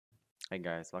Hey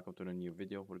guys, welcome to the new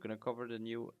video. We're gonna cover the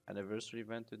new anniversary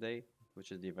event today,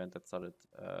 which is the event that started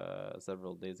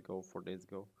several days ago, 4 days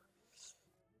ago.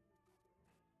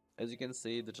 As you can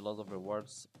see, there's a lot of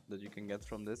rewards that you can get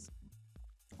from this.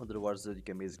 All the rewards that you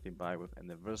can basically buy with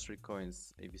anniversary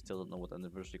coins. If you still don't know what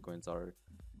anniversary coins are,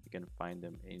 you can find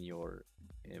them in your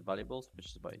valuables, which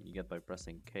is you get by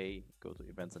pressing K. Go to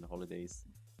events and holidays.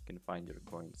 You can find your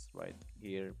coins right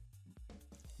here.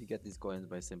 You get these coins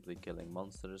by simply killing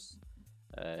monsters.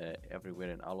 Everywhere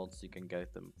in Allods. You can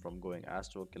get them from going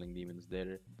astral, killing demons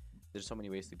there. There's so many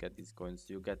ways to get these coins.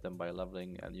 You get them by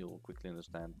leveling, and you'll quickly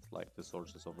understand like the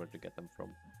sources of where to get them from.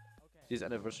 These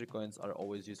anniversary coins are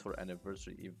always used for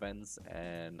anniversary events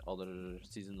and other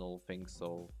seasonal things,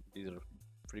 so these are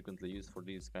frequently used for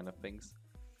these kind of things.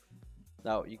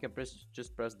 Now you can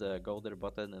just press the go there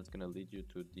button, and it's gonna lead you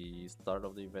to the start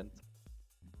of the event.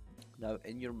 Now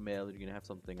in your mail you're gonna have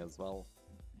something as well,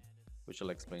 which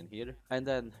I'll explain here. And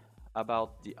then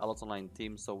about the Allods Online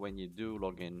team, so when you do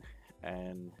log in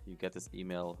and you get this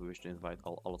email, we wish to invite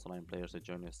all Allods Online players to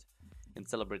join us in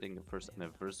celebrating the first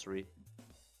anniversary.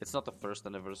 It's not the first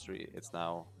anniversary, it's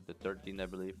now the 13th, I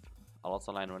believe. Allods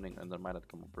Online running under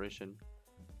my.com operation.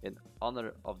 In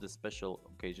honor of this special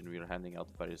occasion, we are handing out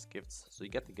various gifts. So you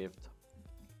get the gift,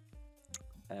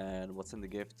 and what's in the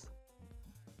gift?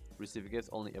 Receive a gift.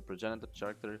 Only a progenitor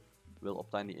character will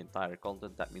obtain the entire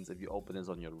content. That means if you open this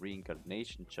on your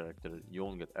reincarnation character, you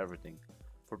won't get everything.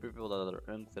 For people that are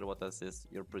unclear what this is,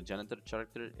 your progenitor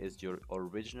character is your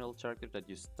original character that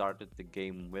you started the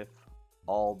game with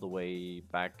all the way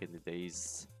back in the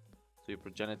days. So your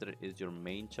progenitor is your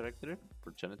main character,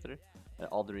 progenitor, and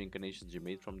all the reincarnations you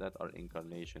made from that are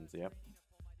incarnations, yeah?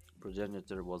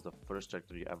 Progenitor was the first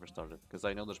character you ever started, because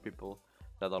I know there's people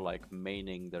that are like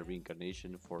maining their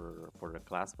reincarnation for a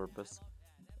class purpose.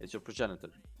 It's your progenitor.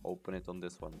 Open it on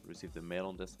this one. Receive the mail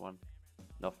on this one.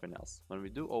 Nothing else. When we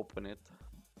do open it,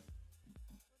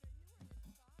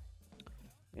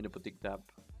 in the boutique tab,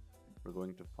 we're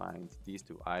going to find these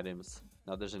two items.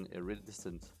 Now there's an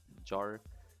iridescent jar.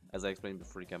 As I explained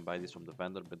before, you can buy these from the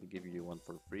vendor, but they give you one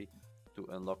for free to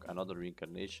unlock another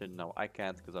reincarnation. Now I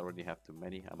can't because I already have too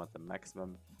many. I'm at the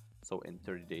maximum. So in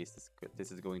 30 days,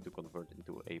 this is going to convert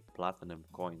into a platinum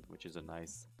coin, which is a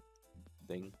nice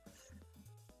thing.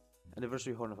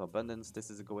 Anniversary Horn of Abundance. This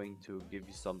is going to give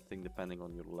you something depending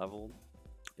on your level.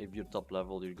 If you're top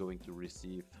level, you're going to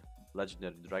receive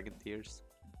legendary dragon tears,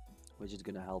 which is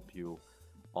going to help you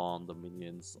on the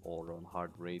minions or on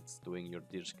hard raids doing your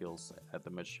tier skills at a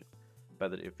much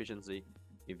better efficiency.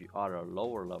 If you are a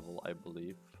lower level, I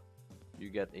believe, you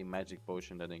get a magic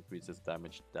potion that increases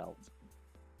damage dealt.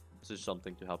 This is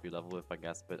something to help you level with, I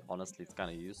guess, but honestly it's kind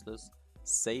of useless.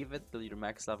 Save it till your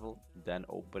max level, then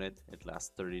open it. It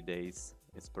lasts 30 days.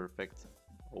 It's perfect.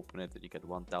 Open it and you get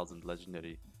 1000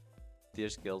 legendary tier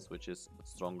skills, which is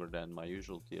stronger than my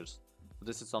usual tiers. So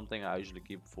this is something I usually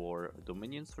keep for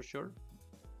dominions for sure,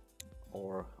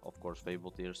 or of course fable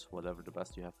tiers, whatever the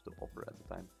best you have to offer at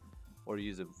the time, or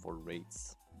use them for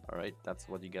raids. Alright, that's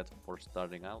what you get for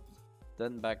starting out.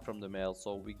 Then back from the mail,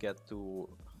 so we get to,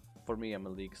 for me I'm a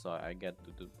league, so I get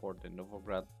to the port in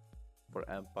Novograd. For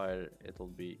Empire it'll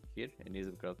be here in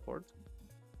Nizhnegrad port.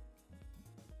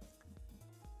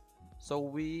 So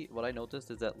what I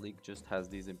noticed is that League just has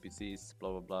these NPCs, blah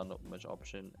blah blah, not much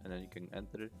option, and then you can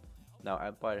enter. Now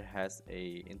Empire has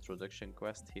a introduction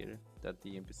quest here that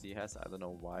the NPC has. I don't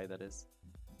know why that is,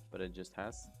 but it just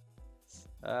has.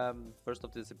 First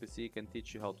of this NPC can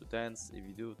teach you how to dance. If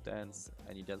you do dance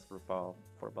and you dance for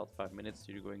about 5 minutes,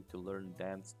 you're going to learn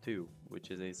Dance 2,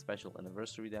 which is a special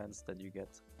anniversary dance that you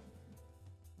get,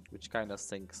 which kind of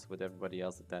syncs with everybody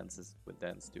else that dances with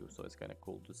Dance 2, so it's kind of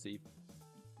cool to see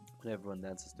when everyone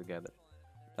dances together.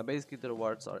 Now basically the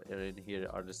rewards are in here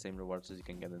are the same rewards as you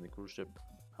can get in the cruise ship.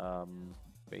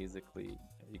 Basically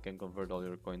you can convert all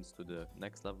your coins to the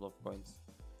next level of coins.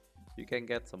 You can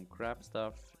get some crap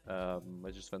stuff.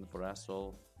 I just went for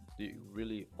Astral, the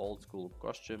really old school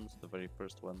costumes, the very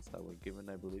first ones that were given,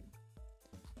 I believe.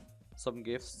 Some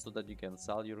gifts so that you can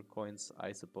sell your coins,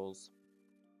 I suppose,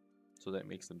 so that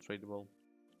makes them tradable.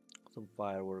 Some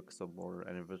fireworks, some more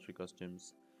anniversary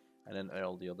costumes, and then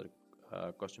all the other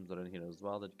costumes are in here as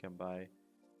well that you can buy.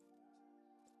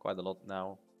 Quite a lot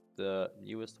now. The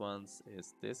newest ones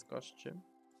is this costume.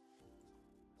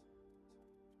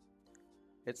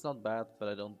 It's not bad, but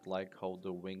I don't like how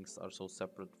the wings are so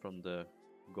separate from the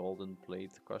golden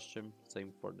plate costume.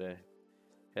 Same for the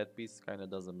headpiece, kinda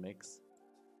doesn't mix.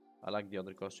 I like the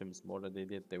other costumes more than they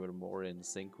did. They were more in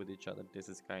sync with each other. This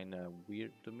is kinda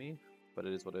weird to me, but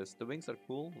it is what it is. The wings are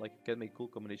cool, like you can make cool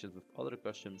combinations with other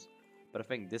costumes, but I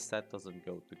think this set doesn't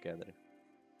go together.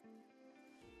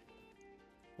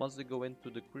 Once we go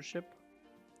into the cruise ship,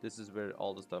 this is where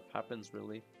all the stuff happens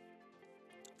really.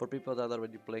 For people that are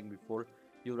already playing before,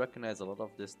 you'll recognize a lot of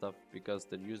this stuff because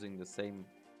they're using the same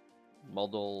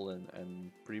model and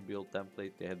pre-built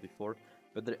template they had before,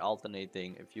 but they're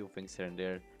alternating a few things here and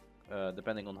there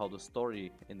depending on how the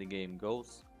story in the game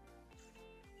goes.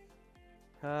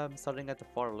 Starting at the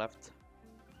far left,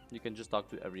 you can just talk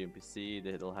to every NPC.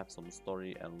 They'll have some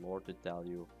story and lore to tell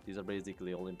you. These are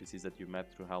basically all NPCs that you met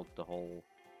throughout the whole,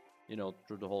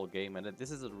 through the whole game. And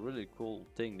this is a really cool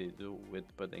thing they do with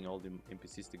putting all the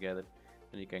NPCs together,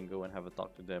 and you can go and have a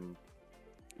talk to them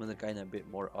when they're kind of a bit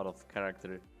more out of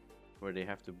character, where they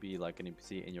have to be like an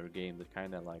NPC in your game. They're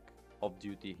kind of like off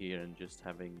duty here and just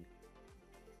having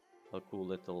a cool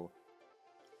little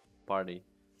party.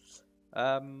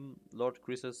 Lord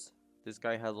Croesus, this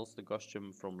guy has also the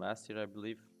costume from last year, I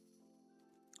believe.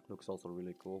 Looks also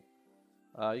really cool.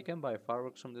 You can buy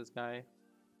fireworks from this guy,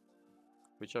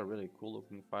 which are really cool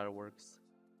looking fireworks.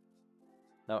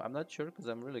 Now I'm not sure because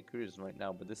I'm really curious right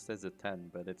now, but this says the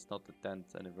 10, but it's not the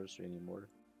 10th anniversary anymore.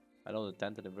 I know the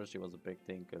 10th anniversary was a big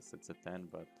thing because it's a 10,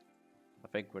 but I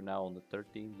think we're now on the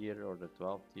 13th year or the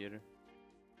 12th year.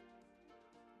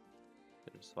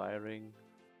 There's firing.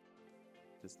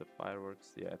 This is the fireworks.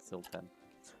 Yeah, it's still 10.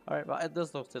 Alright, but it does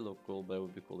still look cool, but it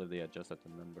would be cool if they adjusted the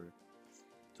number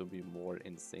to be more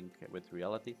in sync with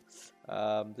reality.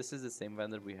 This is the same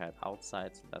vendor we had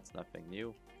outside, so that's nothing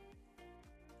new.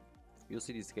 You'll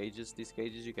see these cages. These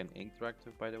cages you can interact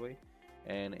with, by the way.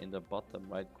 And in the bottom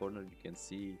right corner you can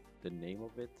see the name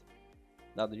of it.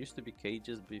 Now there used to be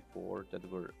cages before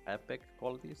that were epic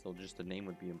quality, so just the name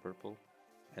would be in purple.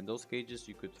 And those cages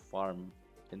you could farm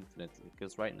infinitely,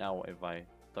 because right now if I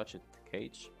touch it, the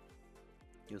cage,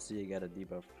 you'll see you get a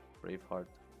debuff Braveheart,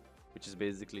 which is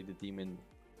basically the demon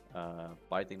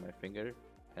biting my finger,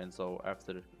 and so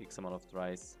after X amount of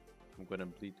tries I'm gonna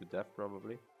bleed to death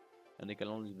probably, and you can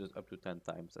only do it up to 10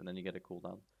 times and then you get a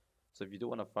cooldown. So if you do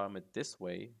want to farm it this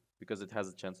way, because it has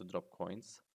a chance to drop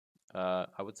coins,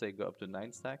 I would say go up to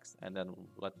 9 stacks and then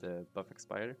let the buff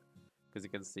expire, because you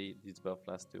can see these buff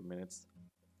last 2 minutes.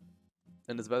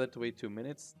 And it's better to wait 2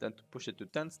 minutes than to push it to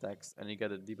 10 stacks and you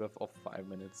get a debuff of 5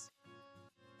 minutes.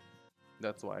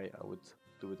 That's why I would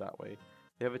do it that way.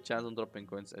 They have a chance on dropping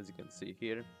coins, as you can see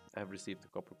here. I have received a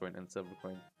copper coin and silver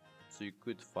coin, so you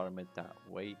could farm it that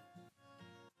way.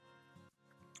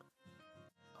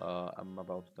 I'm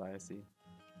about to die, I see.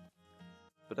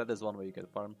 But that is one way you can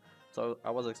farm. So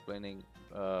I was explaining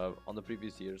on the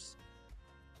previous years,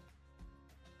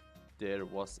 there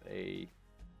was a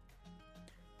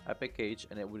epic cage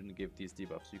and it wouldn't give these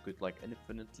debuffs. You could like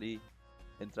infinitely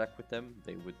interact with them.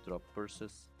 They would drop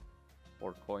purses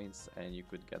or coins, and you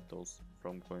could get those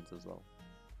from coins as well.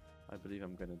 I believe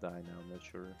I'm gonna die now, I'm not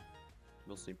sure.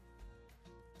 We'll see.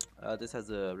 This has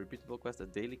a repeatable quest, a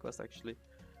daily quest actually,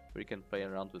 where you can play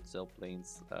around with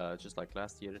Sailplanes just like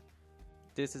last year.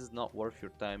 This is not worth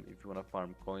your time if you want to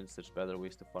farm coins. There's better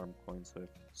ways to farm coins with,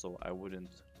 so I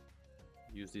wouldn't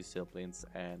use these Sailplanes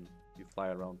and you fly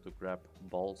around to grab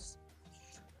balls.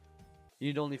 You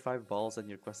need only 5 balls and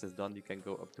your quest is done. You can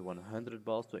go up to 100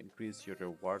 balls to increase your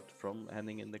reward from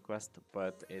handing in the quest,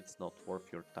 but it's not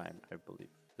worth your time, I believe.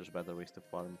 There's better ways to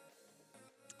farm.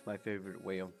 My favorite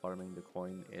way of farming the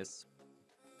coin is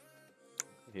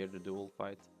here, the duel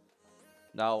fight.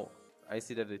 Now, I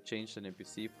see that they changed an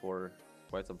NPC for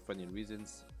quite some funny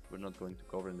reasons we're not going to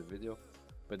cover in the video,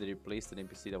 but they replaced an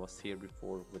NPC that was here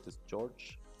before with this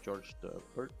George the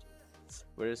bird.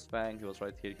 Where is Fang? He was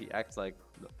right here. He acts like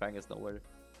Fang is nowhere.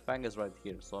 Fang is right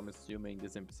here, so I'm assuming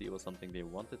this NPC was something they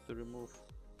wanted to remove,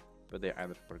 but they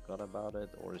either forgot about it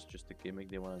or it's just a gimmick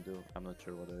they want to do. I'm not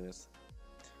sure what it is.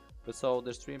 But so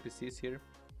there's 3 NPCs here.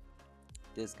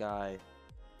 This guy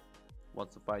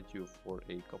wants to fight you for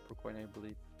a copper coin, I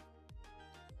believe.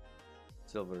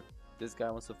 Silver. This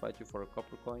guy wants to fight you for a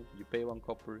copper coin. You pay 1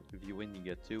 copper. If you win, you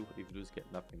get 2. If you lose, get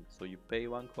nothing. So you pay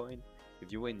 1 coin.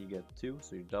 If you win, you get 2.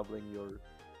 So you're doubling your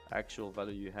actual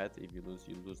value you had. If you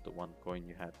lose the 1 coin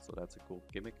you had. So that's a cool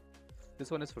gimmick. This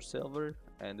one is for silver,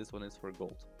 and this one is for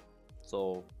gold.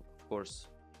 So of course,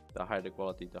 the higher the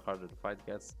quality, the harder the fight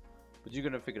gets. But you're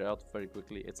gonna figure it out very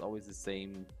quickly. It's always the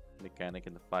same mechanic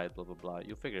in the fight, blah blah blah.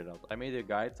 You'll figure it out. I made a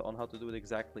guide on how to do it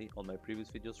exactly on my previous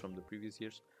videos from the previous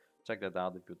years. Check that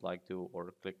out if you'd like to,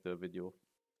 or click the video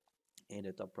in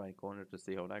the top right corner to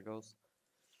see how that goes.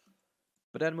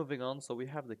 But then moving on, so we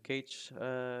have the cage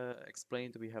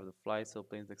explained, we have the fly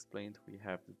sailplanes explained, we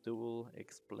have the duel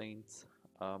explained,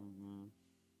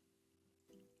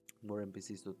 more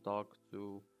NPCs to talk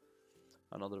to,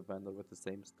 another vendor with the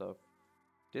same stuff.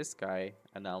 This guy,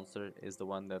 announcer, is the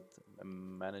one that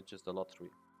manages the lottery,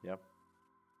 yeah.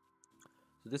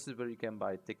 So this is where you can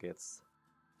buy tickets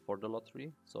for the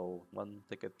lottery. So 1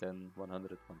 ticket, 10,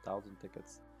 100, 1000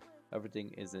 tickets. Everything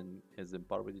is in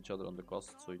par with each other on the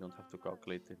cost, so you don't have to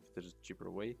calculate if there's a cheaper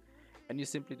way. And you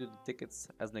simply do the tickets.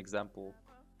 As an example,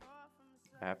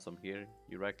 I have some here.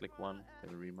 You right click one,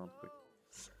 then remount quick.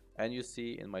 And you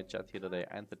see in my chat here that I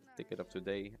entered the ticket of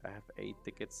today. I have 8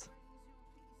 tickets.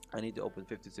 I need to open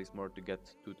 56 more to get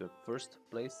to the first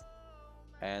place.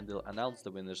 And they'll announce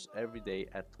the winners every day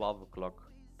at 12 o'clock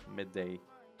midday.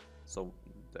 So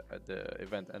the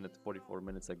event ended 44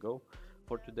 minutes ago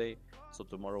for today. So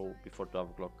tomorrow before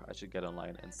 12 o'clock I should get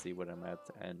online and see where I'm at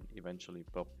and eventually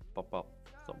pop up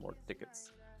some more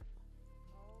tickets.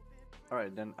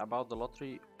 Alright, then about the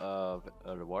lottery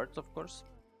rewards, of course.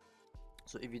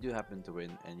 So if you do happen to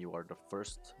win and you are the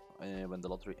first when the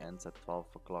lottery ends at 12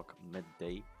 o'clock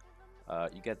midday,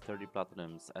 you get 30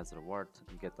 platinums as a reward,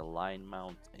 you get a line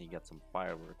mount, and you get some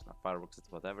fireworks. Now fireworks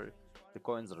is whatever. The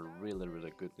coins are really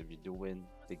good if you do win.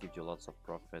 They give you lots of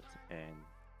profit and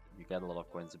you get a lot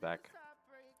of coins back.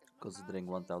 Considering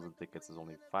 1000 tickets is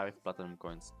only 5 platinum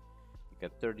coins, you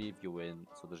get 30 if you win,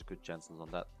 so there's good chances on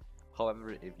that.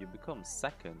 However, if you become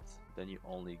second, then you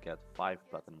only get 5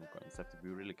 platinum coins. You have to be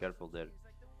really careful there.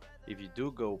 If you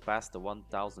do go past the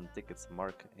 1000 tickets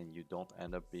mark and you don't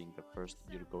end up being the first,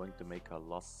 you're going to make a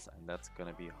loss, and that's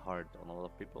gonna be hard on a lot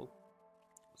of people.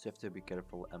 So you have to be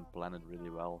careful and plan it really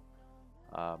well.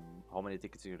 How many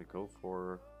tickets you're gonna go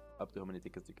for, up to how many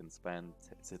tickets you can spend,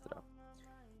 etc.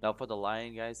 Now for the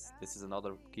lion, guys, this is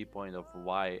another key point of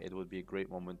why it would be a great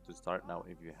moment to start now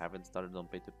if you haven't started on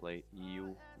pay to play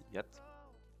EU yet.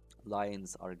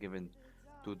 Lions are given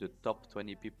to the top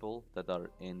 20 people that are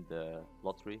in the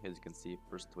lottery. As you can see,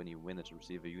 first 20 winners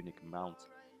receive a unique mount,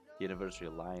 the anniversary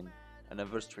line. An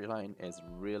anniversary line is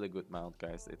really good mount,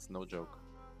 guys, it's no joke.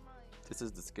 This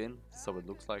is the skin, so it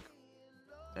looks like,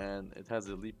 and it has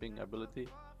a leaping ability,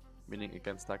 meaning it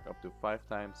can stack up to 5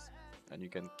 times, and you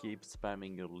can keep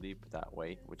spamming your leap that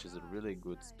way, which is a really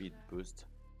good speed boost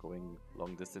going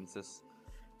long distances.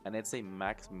 And it's a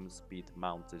maximum speed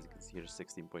mount, as you can see here,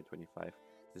 16.25.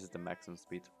 This is the maximum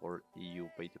speed for EU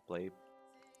pay to play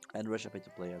and Russia pay to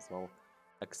play as well,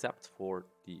 except for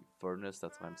the furnace.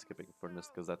 That's why I'm skipping furnace,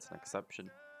 because that's an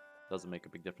exception. Doesn't make a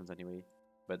big difference anyway.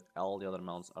 But all the other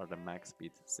mounts are the max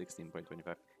speed,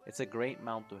 16.25. It's a great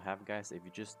mount to have, guys, if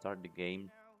you just start the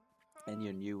game and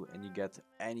you're new and you get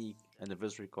any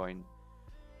anniversary coin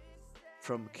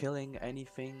from killing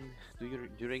anything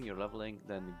during your leveling.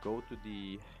 Then go to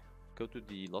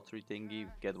the lottery thingy,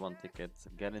 get 1 ticket,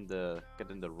 get in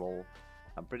the roll.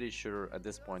 I'm pretty sure at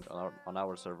this point on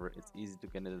our server it's easy to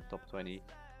get in the top 20,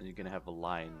 and you can have a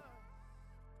line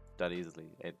that easily.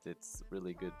 It's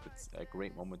really good. It's a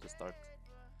great moment to start.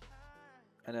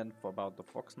 And then for about the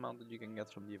fox mount that you can get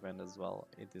from the event as well,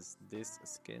 it is this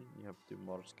skin. You have 2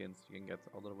 more skins you can get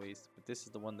other ways, but this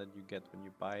is the one that you get when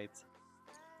you buy it.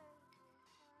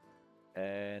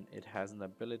 And it has an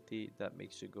ability that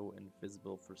makes you go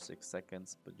invisible for 6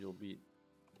 seconds, but you'll be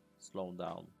slowed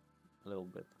down a little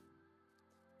bit.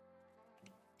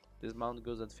 This mount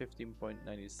goes at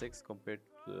 15.96 compared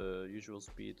to the usual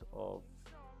speed of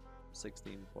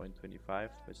 16.25,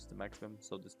 which is the maximum,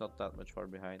 so it's not that much far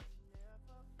behind.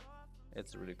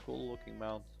 It's a really cool looking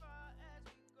mount,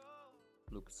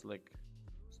 looks slick.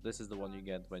 So this is the one you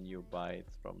get when you buy it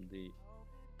from the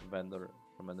vendor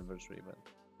from anniversary event.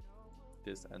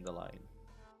 This and the line.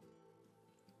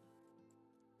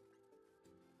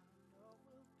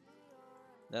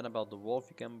 Then about the wolf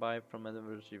you can buy from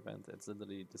anniversary event. It's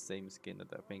literally the same skin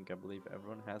that I believe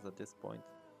everyone has at this point.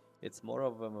 It's more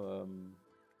of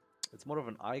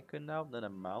an icon now than a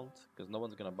mount, because no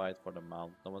one's gonna buy it for the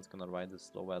mount. No one's gonna ride the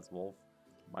slow as wolf.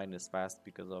 Mine is fast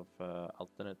because of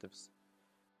alternatives.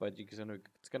 But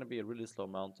it's gonna be a really slow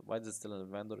mount. Why is it still in the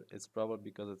vendor? It's probably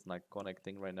because it's an iconic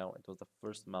thing right now. It was the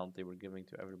first mount they were giving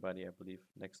to everybody, I believe,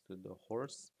 next to the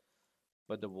horse.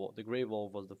 But the Grey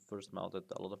Wolf was the first mount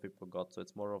that a lot of people got, so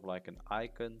it's more of like an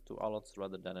icon to Allods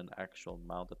rather than an actual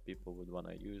mount that people would want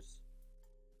to use.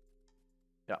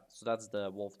 Yeah, so that's the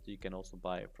wolf that you can also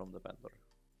buy from the vendor.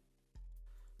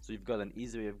 So you've got an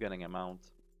easy way of getting a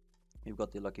mount. You've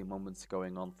got the lucky moments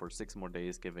going on for 6 more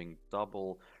days, giving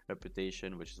double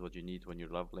reputation, which is what you need when you're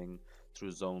leveling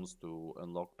through zones to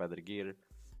unlock better gear.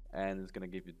 And it's gonna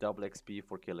give you double XP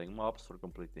for killing mobs, for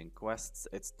completing quests.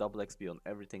 It's double XP on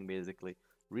everything basically.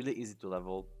 Really easy to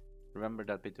level. Remember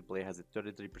that pay to play has a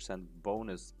 33%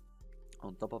 bonus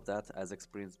on top of that as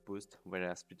experience boost,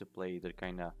 whereas free to play they're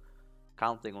kinda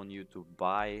counting on you to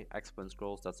buy experience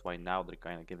scrolls. That's why now they're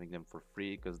kind of giving them for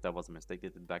free, because that was a mistake they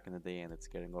did back in the day and it's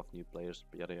scaring off new players,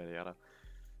 yada yada yada.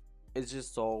 It's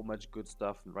just so much good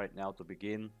stuff right now to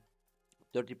begin.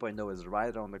 30.0 is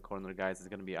right around the corner, guys. It's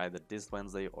gonna be either this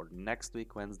Wednesday or next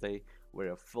week Wednesday,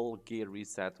 where a full gear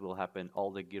reset will happen.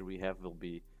 All the gear we have will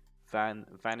be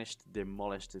vanished,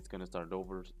 demolished. It's gonna start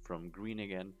over from green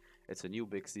again. It's a new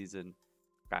big season.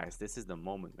 Guys, this is the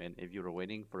moment, man. If you're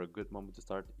waiting for a good moment to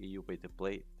start EU pay to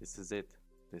play, this is it.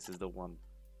 This is the one.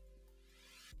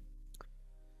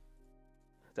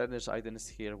 Then there's items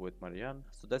here with Marianne.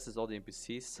 So this is all the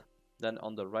NPCs. Then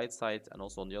on the right side and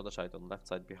also on the other side, on the left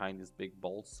side behind these big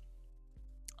balls,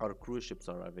 our cruise ships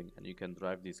are arriving and you can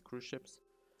drive these cruise ships.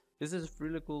 This is a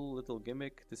really cool little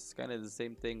gimmick. This is kind of the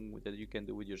same thing that you can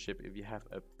do with your ship if you have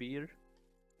a peer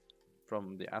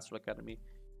from the Astral Academy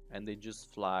and they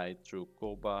just fly through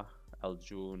Koba,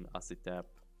 Aljun, Asitep,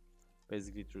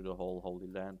 basically through the whole Holy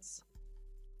Lands.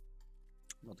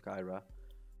 Not Kyra,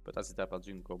 but Asitep,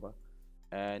 Aljun, Koba.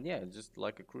 And yeah, just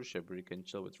like a cruise ship where you can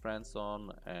chill with friends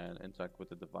on and interact with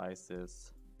the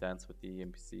devices, dance with the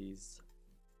NPCs.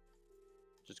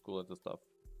 Just cool little stuff.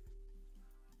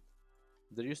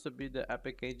 There used to be the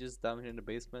epic cages down here in the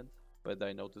basement, but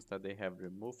I noticed that they have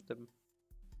removed them.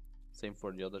 Same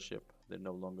for the other ship, they're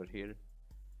no longer here.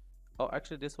 Oh,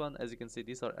 actually this one, as you can see,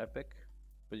 these are epic,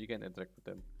 but you can interact with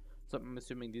them. So I'm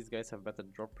assuming these guys have better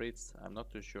drop rates. I'm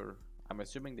not too sure. I'm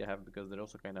assuming they have because they're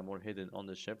also kind of more hidden on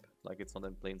the ship. Like it's not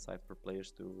in plain sight for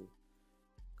players to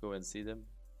go and see them.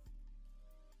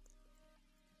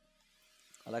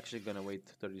 I'm actually gonna wait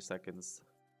 30 seconds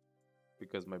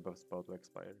because my buff's about to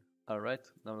expire. Alright,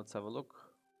 now let's have a look.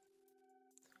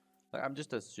 Like, I'm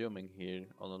just assuming here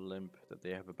on a limb that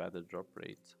they have a better drop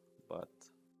rate, but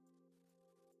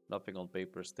nothing on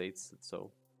paper states it,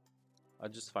 so I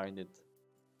just find it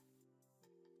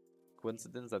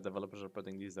coincidence that developers are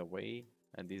putting these away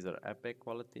and these are epic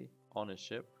quality on a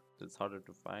ship. It's harder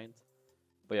to find,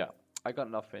 but yeah, I got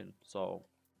nothing, so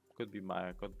could be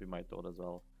my thought as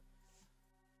well.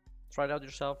 Try it out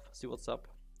yourself, see what's up.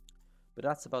 But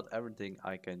that's about everything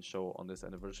I can show on this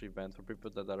anniversary event for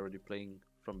people that are already playing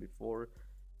from before.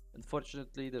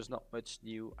 Unfortunately, there's not much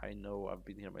new. I know, I've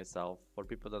been here myself. For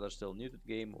people that are still new to the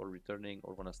game or returning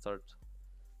or want to start,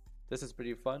 this is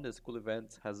pretty fun. This cool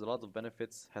event has a lot of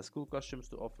benefits, has cool costumes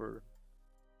to offer.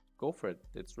 Go for it.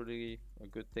 It's really a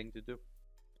good thing to do.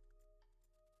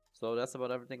 So that's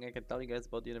about everything I can tell you guys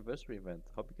about the anniversary event.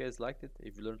 Hope you guys liked it.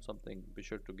 If you learned something, be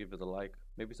sure to give it a like.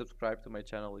 Maybe subscribe to my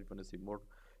channel if you want to see more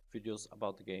videos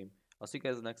about the game. I'll see you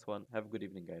guys in the next one. Have a good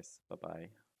evening, guys. Bye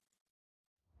bye.